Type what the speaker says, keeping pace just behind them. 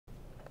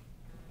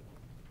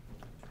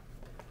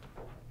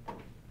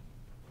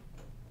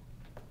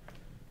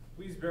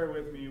bear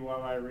with me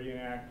while I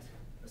reenact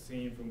a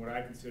scene from what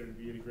I consider to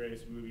be the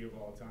greatest movie of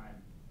all time.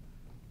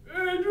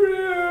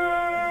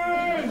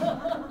 Adrian!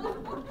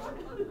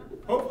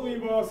 Hopefully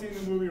you've all seen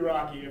the movie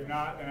Rocky. If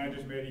not, then I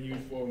just made a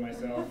huge fool of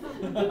myself.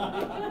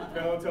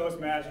 Fellow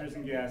Toastmasters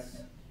and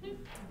guests,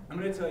 I'm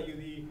going to tell you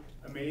the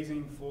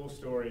amazing full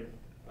story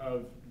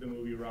of the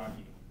movie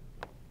Rocky,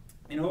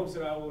 in hopes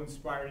that I will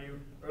inspire you,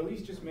 or at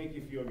least just make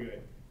you feel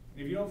good.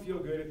 And if you don't feel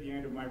good at the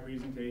end of my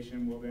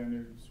presentation, well then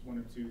there's one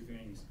of two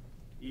things.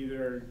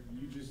 Either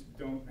you just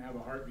don't have a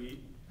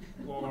heartbeat,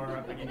 or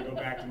I need to go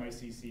back to my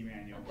CC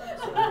manual.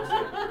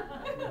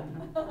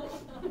 So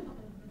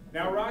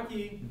now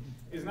Rocky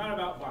is not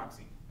about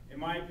boxing. In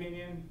my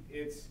opinion,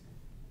 it's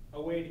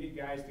a way to get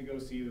guys to go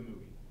see the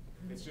movie.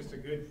 It's just a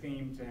good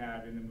theme to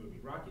have in the movie.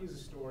 Rocky is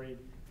a story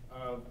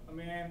of a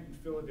man in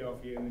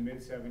Philadelphia in the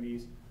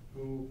mid-70s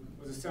who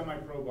was a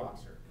semi-pro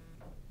boxer.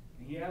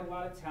 And he had a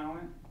lot of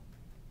talent,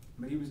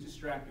 but he was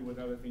distracted with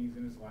other things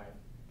in his life.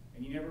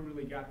 And he never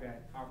really got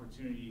that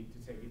opportunity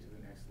to take it to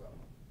the next level.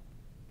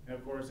 And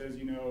of course, as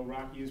you know,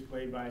 Rocky is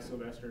played by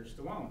Sylvester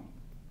Stallone.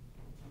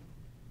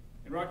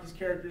 And Rocky's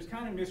character is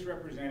kind of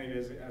misrepresented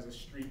as a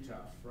street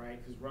tough,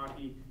 right? Because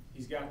Rocky,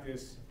 he's got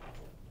this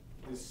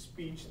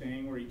speech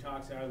thing where he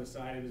talks out of the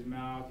side of his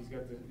mouth. He's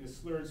got this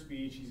slurred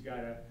speech. He's got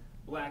a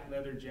black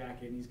leather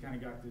jacket, and he's kind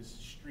of got this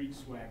street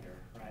swagger,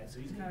 right?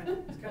 So he's kind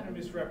of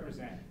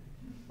misrepresented.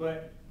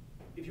 But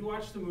if you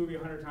watch the movie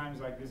 100 times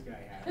like this guy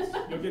has,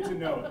 you'll get to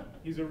know him.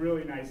 He's a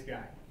really nice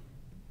guy.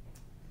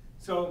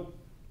 So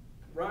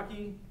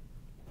Rocky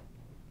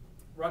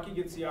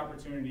gets the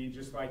opportunity,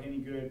 just like any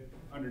good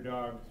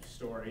underdog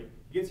story,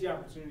 he gets the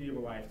opportunity of a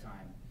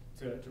lifetime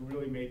to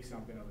really make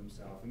something of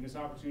himself. And this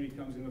opportunity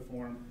comes in the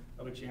form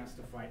of a chance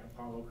to fight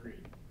Apollo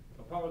Creed.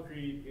 Apollo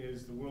Creed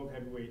is the world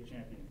heavyweight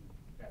champion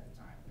at the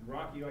time. And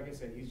Rocky, like I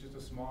said, he's just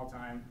a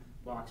small-time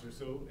boxer.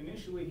 So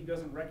initially, he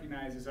doesn't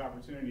recognize this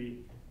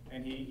opportunity,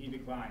 and he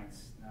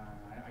declines.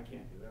 I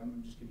can't do that.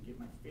 I'm just going to get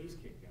my face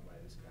kicked in by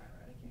this guy,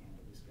 right? I can't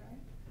handle this guy.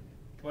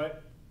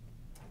 But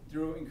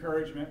through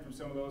encouragement from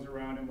some of those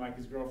around him, like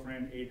his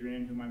girlfriend,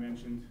 Adrian, whom I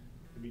mentioned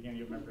at the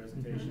beginning of my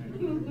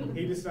presentation,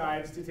 he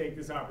decides to take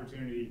this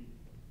opportunity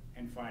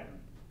and fight him.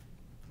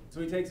 So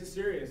he takes it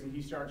serious, and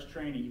he starts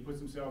training. He puts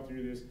himself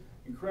through this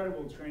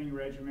incredible training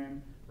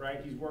regimen,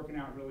 right? He's working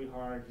out really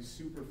hard. He's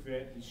super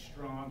fit. He's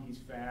strong. He's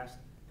fast.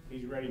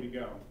 He's ready to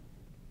go.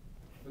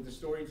 But the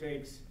story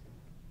takes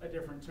a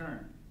different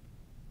turn.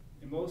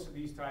 In most of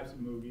these types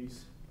of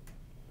movies,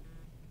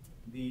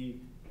 the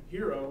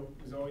hero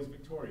is always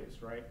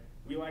victorious, right?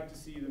 We like to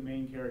see the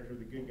main character,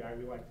 the good guy,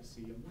 we like to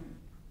see him win.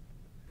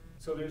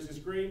 So there's this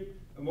great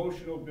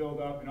emotional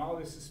build-up and all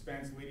this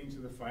suspense leading to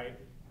the fight,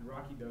 and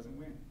Rocky doesn't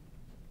win.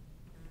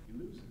 He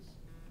loses.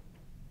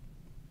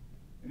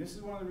 And this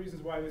is one of the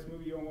reasons why this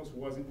movie almost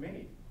wasn't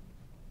made,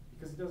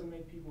 because it doesn't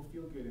make people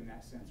feel good in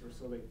that sense, or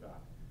so they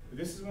thought. But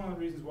this is one of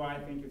the reasons why I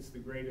think it's the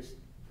greatest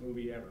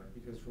movie ever,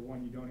 because for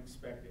one, you don't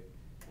expect it.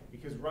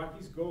 Because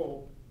Rocky's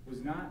goal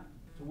was not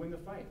to win the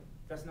fight.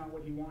 That's not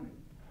what he wanted.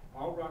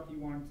 All Rocky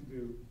wanted to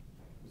do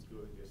was go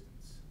the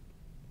distance.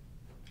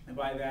 And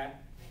by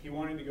that, he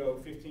wanted to go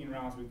 15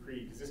 rounds with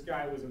Creed, because this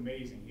guy was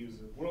amazing. He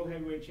was a world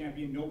heavyweight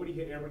champion. Nobody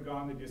had ever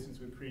gone the distance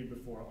with Creed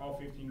before, all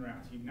 15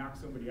 rounds. He'd knocked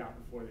somebody out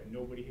before then.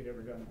 Nobody had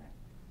ever done that.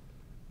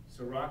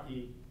 So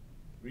Rocky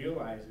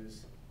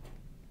realizes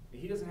that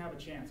he doesn't have a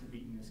chance of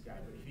beating this guy,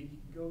 but if he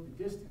can go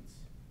the distance,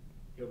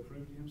 he'll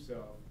prove to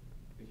himself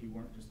that he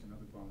weren't just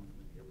another bum from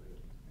the neighborhood,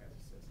 as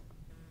he says.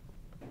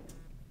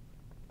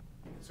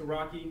 So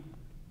Rocky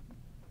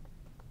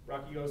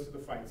goes to the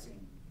fight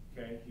scene,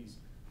 okay? He's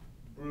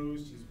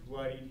bruised, he's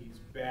bloodied, he's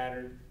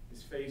battered,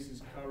 his face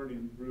is covered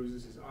in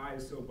bruises, his eye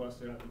is so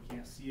busted up he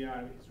can't see out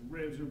of it, his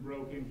ribs are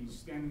broken, he's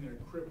standing there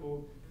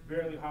crippled,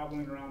 barely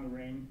hobbling around the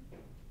ring,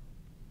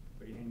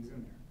 but he hangs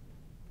in there.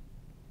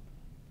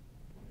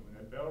 And when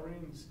that bell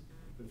rings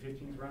for the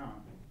 15th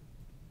round,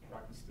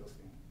 Rocky's still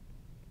standing.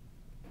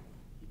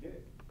 He did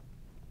it.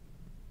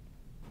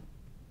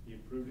 He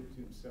had proved it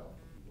to himself.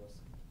 He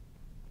wasn't.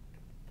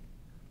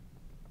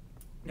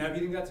 Now, if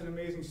you think that's an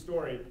amazing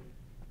story,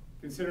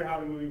 consider how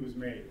the movie was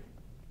made.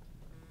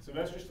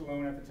 Sylvester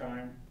Stallone at the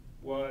time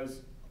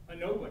was a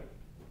nobody.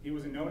 He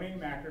was a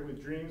no-name actor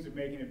with dreams of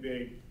making it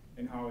big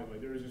in Hollywood.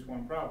 There was just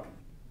one problem.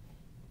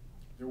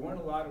 There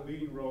weren't a lot of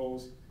leading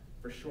roles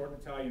for short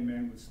Italian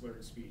men with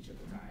slurred speech at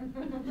the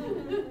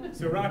time.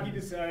 So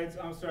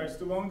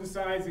Stallone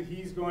decides that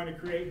he's going to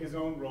create his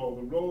own role,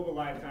 the role of a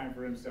lifetime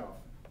for himself.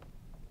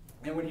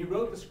 And when he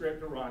wrote the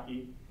script of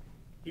Rocky,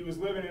 he was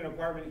living in an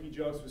apartment that he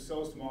jokes was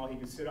so small he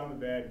could sit on the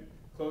bed,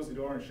 close the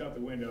door, and shut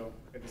the window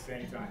at the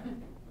same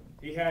time.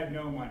 He had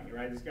no money,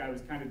 right? This guy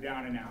was kind of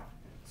down and out.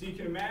 So you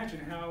can imagine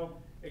how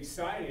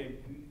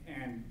excited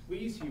and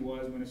pleased he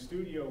was when a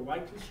studio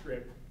liked his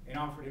script and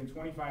offered him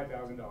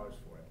 $25,000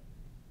 for it.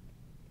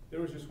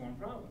 There was just one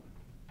problem.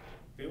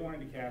 They wanted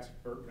to cast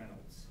Burt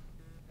Reynolds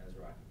as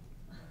Rocky.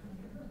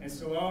 And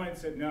Stallone had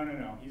said,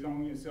 no, he's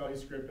only going to sell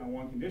his script on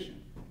one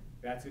condition.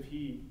 That's if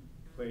he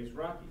plays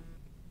Rocky.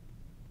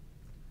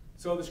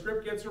 So the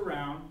script gets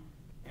around,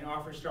 and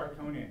offers start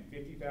coming in,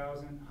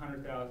 $50,000,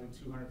 $100,000,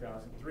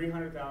 $200,000,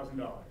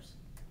 $300,000.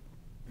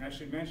 And I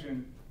should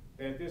mention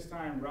that at this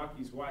time,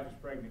 Rocky's wife was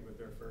pregnant with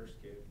their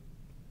first kid,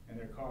 and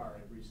their car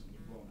had recently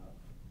blown up.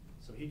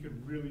 So he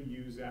could really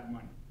use that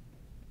money.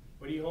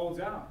 But he holds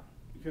out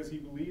because he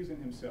believes in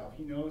himself.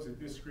 He knows that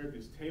this script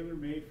is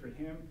tailor-made for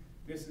him.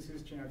 This is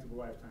his chance of a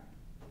lifetime.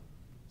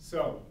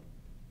 So,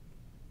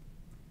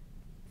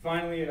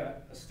 finally,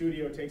 a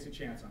studio takes a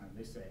chance on him.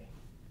 They say,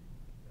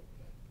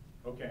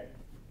 okay,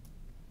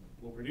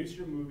 we'll produce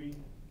your movie,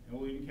 and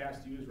we'll even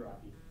cast you as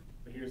Rocky,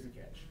 but here's the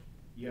catch.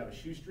 You have a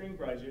shoestring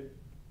budget,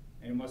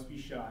 and it must be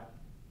shot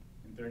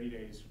in 30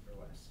 days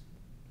or less.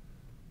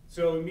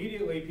 So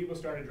immediately, people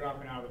started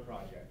dropping out of the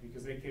project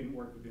because they couldn't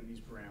work within these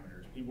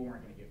parameters. People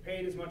weren't going to get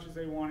paid as much as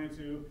they wanted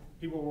to.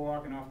 People were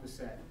walking off the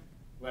set,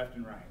 left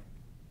and right.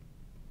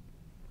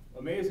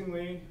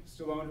 Amazingly,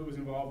 Stallone, who was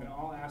involved in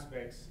all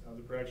aspects of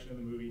the production of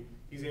the movie,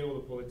 he's able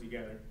to pull it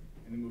together,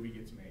 and the movie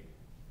gets made.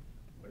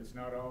 But it's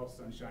not all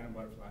sunshine and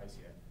butterflies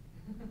yet.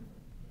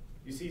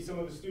 You see, some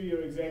of the studio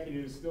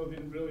executives still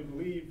didn't really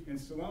believe in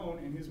Stallone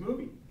and his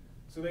movie,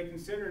 so they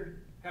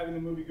considered having the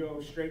movie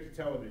go straight to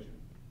television.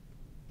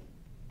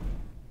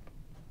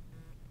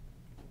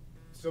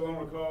 Stallone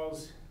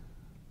recalls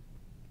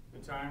the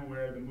time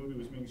where the movie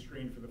was being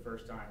screened for the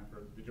first time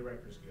for the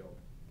Directors Guild.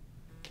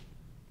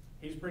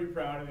 He's pretty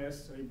proud of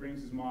this, so he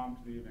brings his mom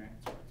to the event.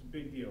 It's a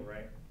big deal,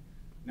 right?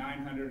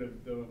 900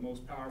 of the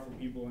most powerful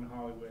people in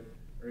Hollywood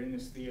are in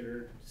this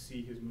theater to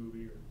see his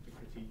movie or to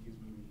critique his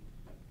movie,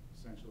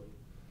 essentially.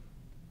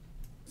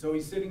 So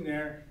he's sitting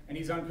there, and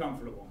he's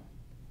uncomfortable.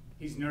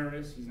 He's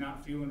nervous. He's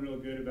not feeling real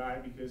good about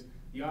it because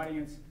the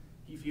audience,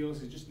 he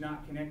feels, is just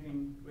not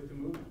connecting with the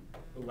movie.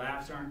 The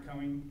laughs aren't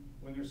coming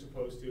when they're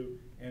supposed to,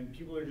 and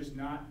people are just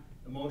not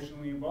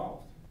emotionally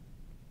involved.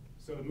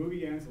 So the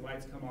movie ends, the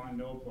lights come on,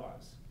 no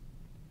applause.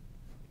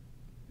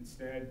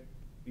 Instead,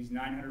 these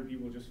 900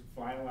 people just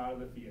file out of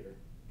the theater,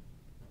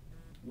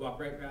 walk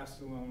right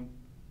past Stallone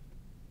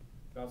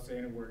without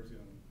saying a word to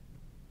him.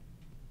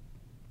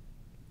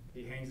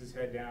 He hangs his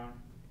head down.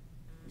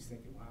 He's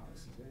thinking, wow,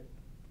 this is it.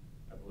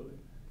 I blew it.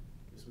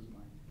 This was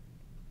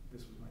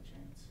my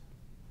chance.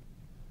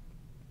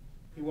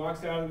 He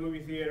walks out of the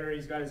movie theater.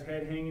 He's got his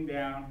head hanging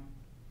down.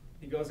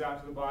 He goes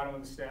out to the bottom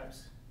of the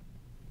steps,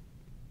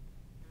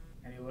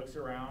 and he looks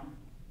around,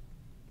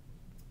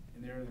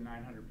 and there are the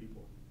 900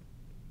 people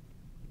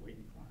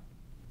waiting for him.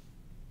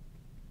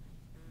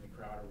 And the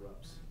crowd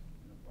erupts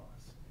in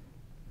applause.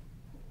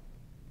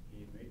 He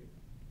had made it.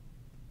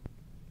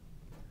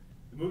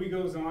 The movie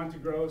goes on to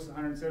gross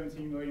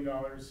 $117 million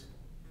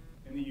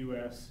in the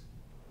U.S.,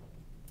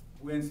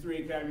 wins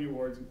 3 Academy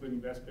Awards, including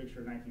Best Picture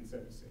in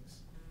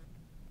 1976.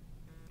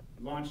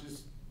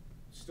 Launches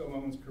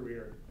Stallone's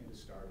career into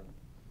stardom.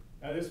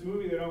 Now, this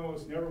movie that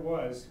almost never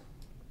was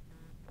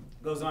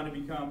goes on to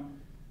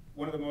become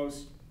one of the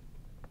most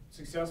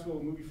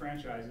successful movie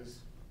franchises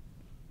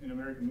in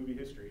American movie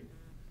history.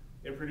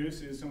 It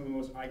produces some of the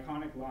most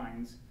iconic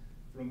lines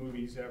from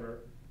movies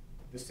ever.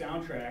 The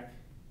soundtrack,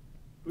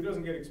 who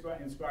doesn't get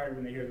inspired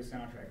when they hear the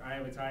soundtrack? I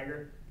Have a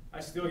Tiger. I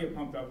still get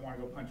pumped up, want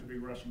to go punch a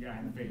big Russian guy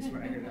in the face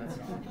when I hear that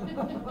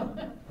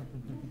song.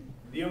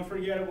 The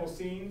unforgettable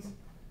scenes,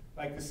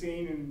 like the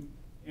scene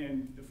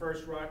in the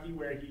first Rocky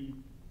where he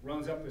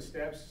runs up the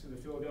steps to the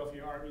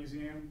Philadelphia Art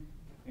Museum,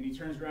 and he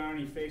turns around and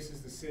he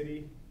faces the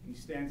city, and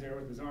he stands there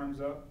with his arms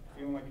up,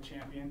 feeling like a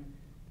champion.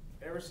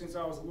 Ever since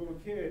I was a little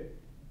kid,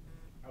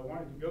 I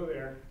wanted to go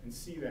there and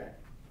see that,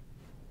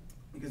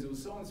 because it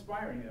was so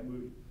inspiring, that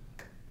movie.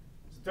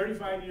 So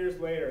 35 years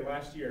later,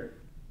 last year,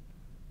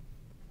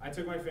 I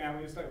took my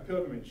family. It's like a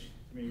pilgrimage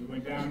to me. We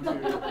went down to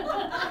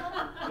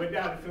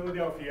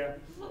Philadelphia,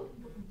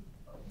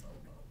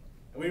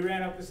 and we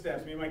ran up the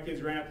steps. Me and my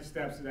kids ran up the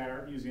steps to that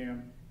art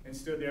museum and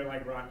stood there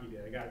like Rocky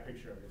did. I got a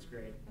picture of it. It's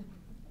great.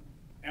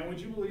 And would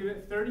you believe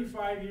it?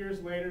 35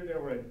 years later, there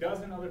were a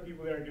dozen other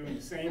people there doing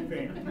the same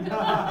thing.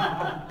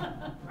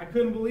 I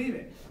couldn't believe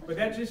it. But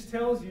that just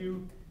tells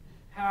you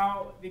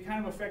how the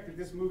kind of effect that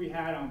this movie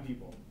had on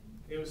people.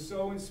 It was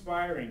so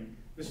inspiring.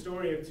 The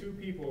story of 2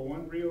 people,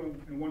 one real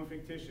and one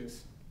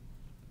fictitious,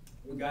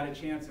 who got a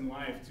chance in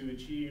life to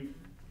achieve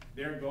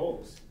their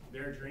goals,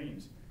 their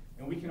dreams.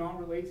 And we can all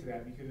relate to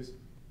that because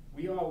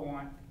we all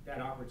want that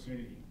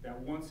opportunity, that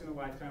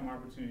once-in-a-lifetime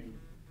opportunity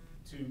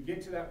to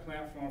get to that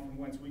platform from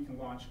whence we can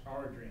launch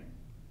our dream.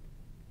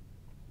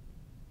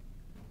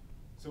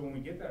 So when we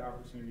get that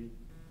opportunity,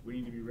 we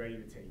need to be ready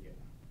to take it,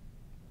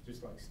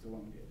 just like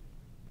Stallone did.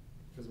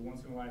 Because a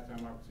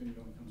once-in-a-lifetime opportunity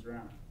only comes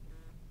around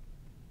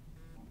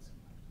once in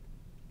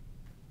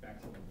a lifetime.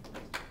 Back to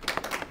you.